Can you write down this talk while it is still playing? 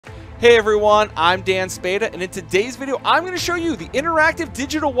Hey everyone, I'm Dan Spada, and in today's video, I'm going to show you the interactive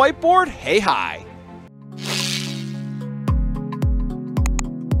digital whiteboard, HeyHi.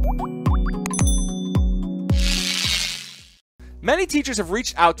 Many teachers have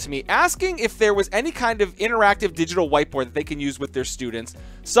reached out to me asking if there was any kind of interactive digital whiteboard that they can use with their students.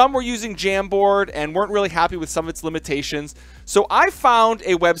 Some were using Jamboard and weren't really happy with some of its limitations. So I found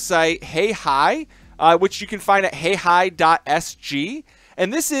a website, HeyHi, which you can find at heyhi.sg.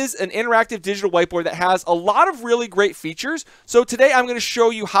 And this is an interactive digital whiteboard that has a lot of really great features. So today I'm going to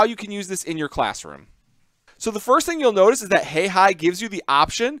show you how you can use this in your classroom. So the first thing you'll notice is that HeyHi gives you the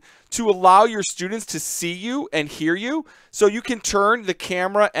option to allow your students to see you and hear you. So you can turn the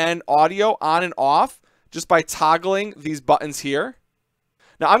camera and audio on and off just by toggling these buttons here.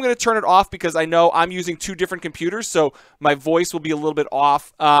 Now I'm going to turn it off because I know I'm using two different computers, so my voice will be a little bit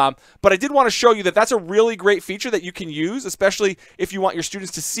off. But I did want to show you that that's a really great feature that you can use, especially if you want your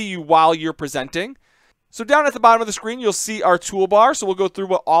students to see you while you're presenting. So down at the bottom of the screen, you'll see our toolbar. So we'll go through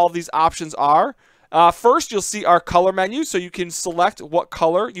what all of these options are. First, you'll see our color menu, so you can select what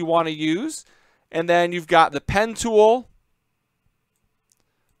color you want to use. And then you've got the pen tool,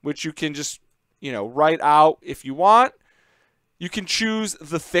 which you can just, write out if you want. You can choose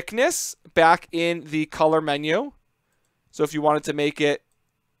the thickness back in the color menu. So if you wanted to make it,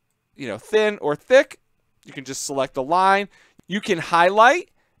 thin or thick, you can just select the line. You can highlight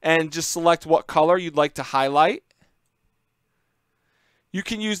and just select what color you'd like to highlight. You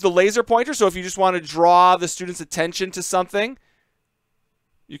can use the laser pointer. So if you just want to draw the student's attention to something,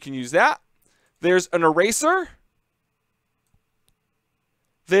 you can use that. There's an eraser.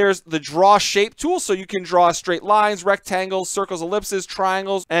 There's the draw shape tool, so you can draw straight lines, rectangles, circles, ellipses,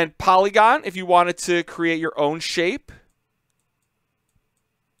 triangles, and polygon if you wanted to create your own shape.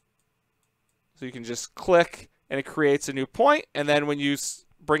 So you can just click and it creates a new point, and then when you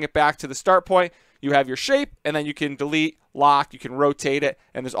bring it back to the start point, you have your shape, and then you can delete, lock, you can rotate it,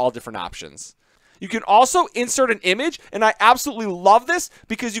 and there's all different options. You can also insert an image, and I absolutely love this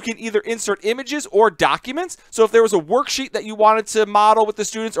because you can either insert images or documents. So if there was a worksheet that you wanted to model with the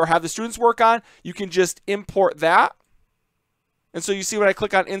students or have the students work on, you can just import that. And so you see when I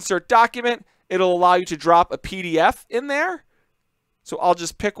click on Insert Document, it'll allow you to drop a PDF in there. So I'll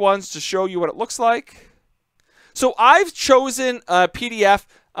just pick ones to show you what it looks like. So I've chosen a PDF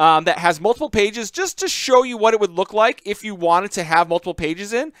that has multiple pages just to show you what it would look like if you wanted to have multiple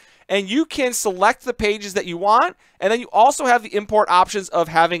pages in. And you can select the pages that you want, and then you also have the import options of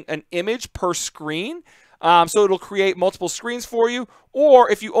having an image per screen. So it'll create multiple screens for you, or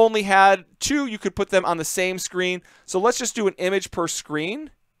if you only had two, you could put them on the same screen. So let's just do an image per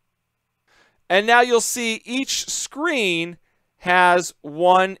screen. And now you'll see each screen has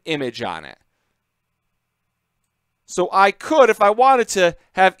one image on it. So I could, if I wanted to,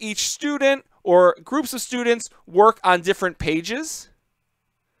 have each student or groups of students work on different pages.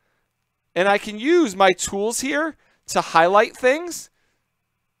 And I can use my tools here to highlight things.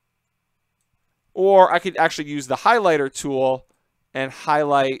 Or I could actually use the highlighter tool and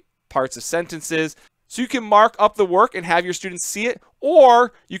highlight parts of sentences. So you can mark up the work and have your students see it.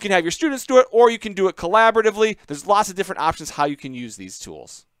 Or you can have your students do it, or you can do it collaboratively. There's lots of different options how you can use these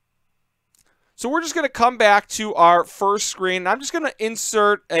tools. So we're just going to come back to our first screen. I'm just going to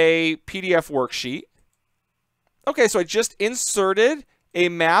insert a PDF worksheet. Okay, so I just inserted a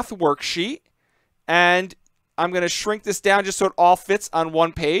math worksheet, and I'm going to shrink this down just so it all fits on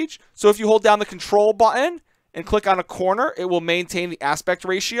one page. So if you hold down the Control button and click on a corner, it will maintain the aspect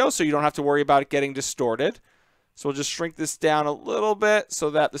ratio, so you don't have to worry about it getting distorted. So we'll just shrink this down a little bit so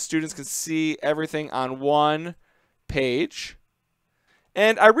that the students can see everything on one page.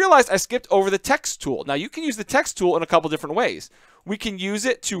 And I realized I skipped over the text tool. Now you can use the text tool in a couple different ways. We can use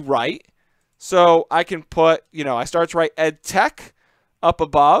it to write. So I can put, I start to write Ed Tech up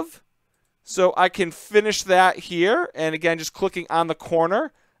above. So I can finish that here. And again, just clicking on the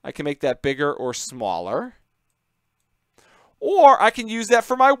corner, I can make that bigger or smaller. Or I can use that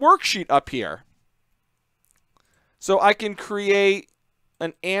for my worksheet up here. So I can create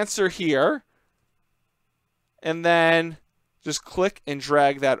an answer here. And then just click and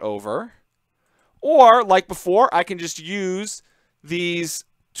drag that over. Or like before, I can just use these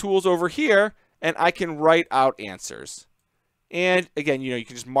tools over here and I can write out answers. And again, you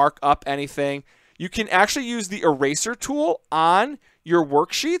can just mark up anything. You can actually use the eraser tool on your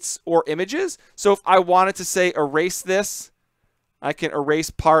worksheets or images. So if I wanted to say erase this, I can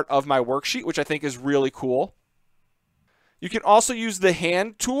erase part of my worksheet, which I think is really cool. You can also use the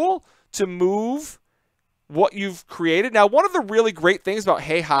hand tool to move what you've created. Now, one of the really great things about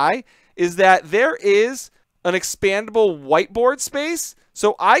HeyHi is that there is an expandable whiteboard space.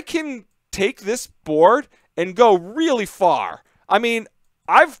 So I can take this board and go really far. I mean,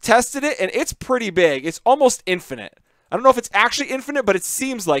 I've tested it and it's pretty big. It's almost infinite. I don't know if it's actually infinite, but it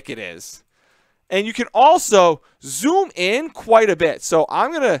seems like it is. And you can also zoom in quite a bit. So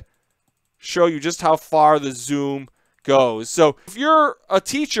I'm going to show you just how far the zoom goes. So if you're a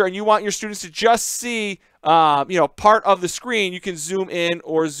teacher and you want your students to just see part of the screen, you can zoom in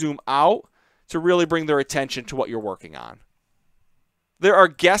or zoom out to really bring their attention to what you're working on. There are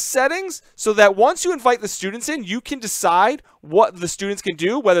guest settings so that once you invite the students in, you can decide what the students can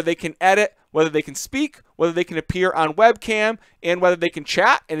do, whether they can edit, whether they can speak, whether they can appear on webcam, and whether they can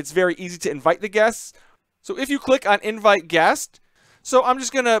chat. And it's very easy to invite the guests. So if you click on invite guest, so I'm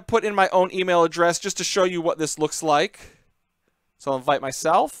just going to put in my own email address just to show you what this looks like. So I'll invite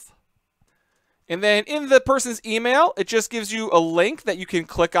myself. And then in the person's email, it just gives you a link that you can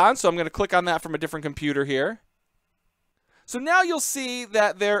click on. So I'm going to click on that from a different computer here. So now you'll see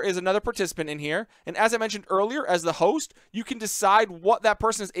that there is another participant in here. And as I mentioned earlier, as the host, you can decide what that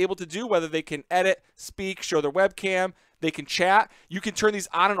person is able to do, whether they can edit, speak, show their webcam, they can chat. You can turn these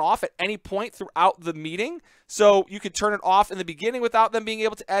on and off at any point throughout the meeting. So you could turn it off in the beginning without them being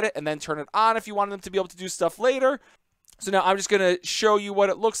able to edit, and then turn it on if you wanted them to be able to do stuff later. So now I'm just going to show you what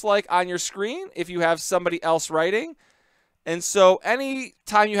it looks like on your screen if you have somebody else writing. And so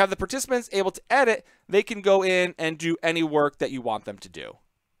anytime you have the participants able to edit, they can go in and do any work that you want them to do.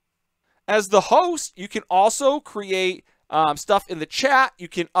 As the host, you can also create stuff in the chat. You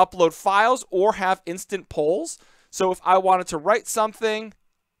can upload files or have instant polls. So if I wanted to write something,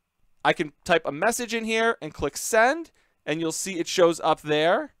 I can type a message in here and click send, and you'll see it shows up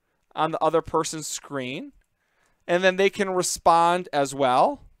there on the other person's screen. And then they can respond as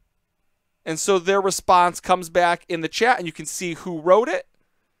well. And so their response comes back in the chat, and you can see who wrote it.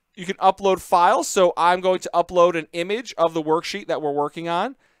 You can upload files. So I'm going to upload an image of the worksheet that we're working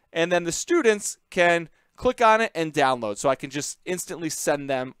on. And then the students can click on it and download. So I can just instantly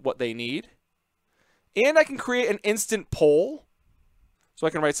send them what they need. And I can create an instant poll. So I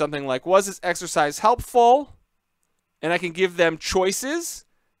can write something like, was this exercise helpful? And I can give them choices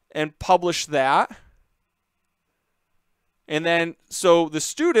and publish that. And then, so the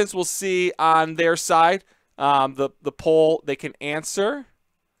students will see on their side the poll they can answer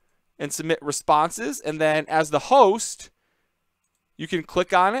and submit responses. And then as the host, you can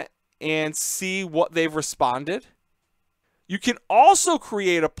click on it and see what they've responded. You can also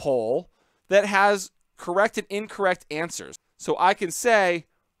create a poll that has correct and incorrect answers. So I can say,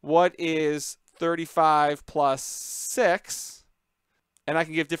 what is 35 plus 6? And I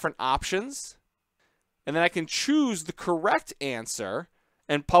can give different options. And then I can choose the correct answer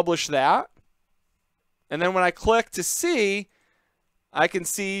and publish that. And then when I click to see, I can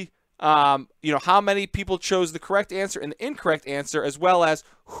see how many people chose the correct answer and the incorrect answer, as well as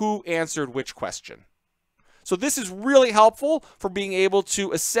who answered which question. So this is really helpful for being able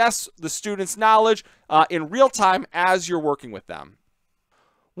to assess the student's knowledge in real time as you're working with them.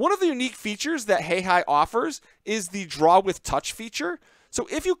 One of the unique features that HeyHi offers is the Draw with Touch feature. So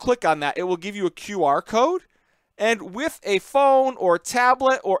if you click on that, it will give you a QR code. And with a phone or a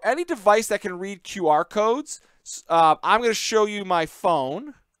tablet or any device that can read QR codes, I'm going to show you my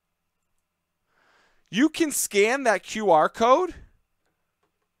phone. You can scan that QR code.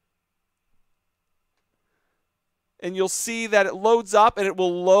 And you'll see that it loads up, and it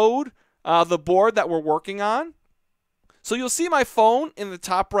will load the board that we're working on. So you'll see my phone in the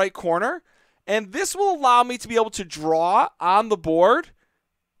top right corner. And this will allow me to be able to draw on the board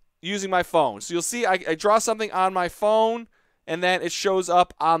using my phone. So you'll see I draw something on my phone, and then it shows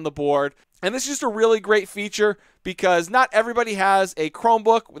up on the board. And this is just a really great feature because not everybody has a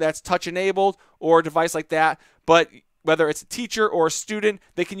Chromebook that's touch enabled or a device like that, but whether it's a teacher or a student,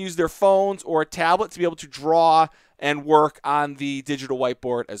 they can use their phones or a tablet to be able to draw and work on the digital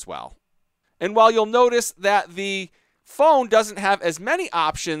whiteboard as well. And while you'll notice that the phone doesn't have as many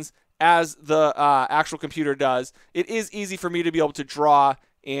options as the actual computer does, it is easy for me to be able to draw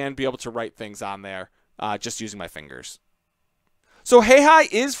and be able to write things on there just using my fingers. So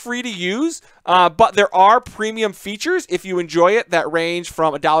HeyHi is free to use, but there are premium features if you enjoy it that range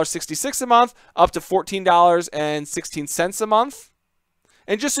from $1.66 a month up to $14.16 a month.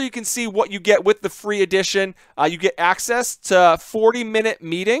 And just so you can see what you get with the free edition, you get access to 40-minute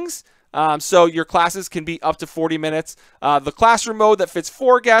meetings. So your classes can be up to 40 minutes. The classroom mode that fits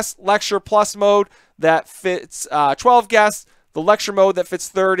 4 guests, lecture plus mode that fits 12 guests, the lecture mode that fits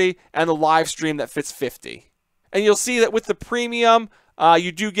 30, and the live stream that fits 50. And you'll see that with the premium,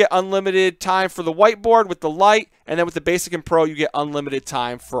 you do get unlimited time for the whiteboard with the light, and then with the basic and pro, you get unlimited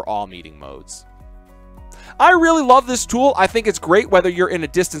time for all meeting modes. I really love this tool. I think it's great whether you're in a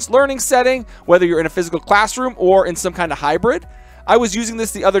distance learning setting, whether you're in a physical classroom, or in some kind of hybrid. I was using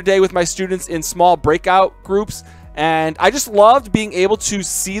this the other day with my students in small breakout groups, and I just loved being able to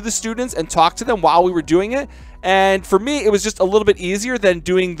see the students and talk to them while we were doing it. And for me, it was just a little bit easier than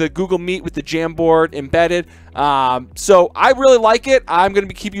doing the Google Meet with the Jamboard embedded. So I really like it. I'm going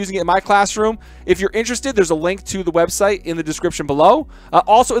to keep using it in my classroom. If you're interested, there's a link to the website in the description below.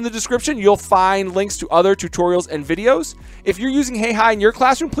 Also in the description, you'll find links to other tutorials and videos. If you're using HeyHi in your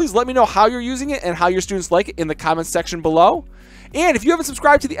classroom, please let me know how you're using it and how your students like it in the comments section below. And if you haven't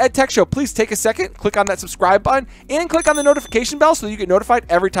subscribed to the EdTech Show, please take a second, click on that subscribe button, and click on the notification bell so that you get notified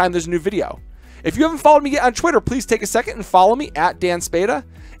every time there's a new video. If you haven't followed me yet on Twitter, please take a second and follow me at Dan Spada,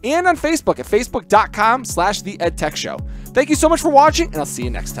 and on Facebook at facebook.com/The EdTech Show. Thank you so much for watching, and I'll see you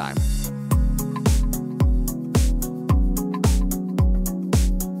next time.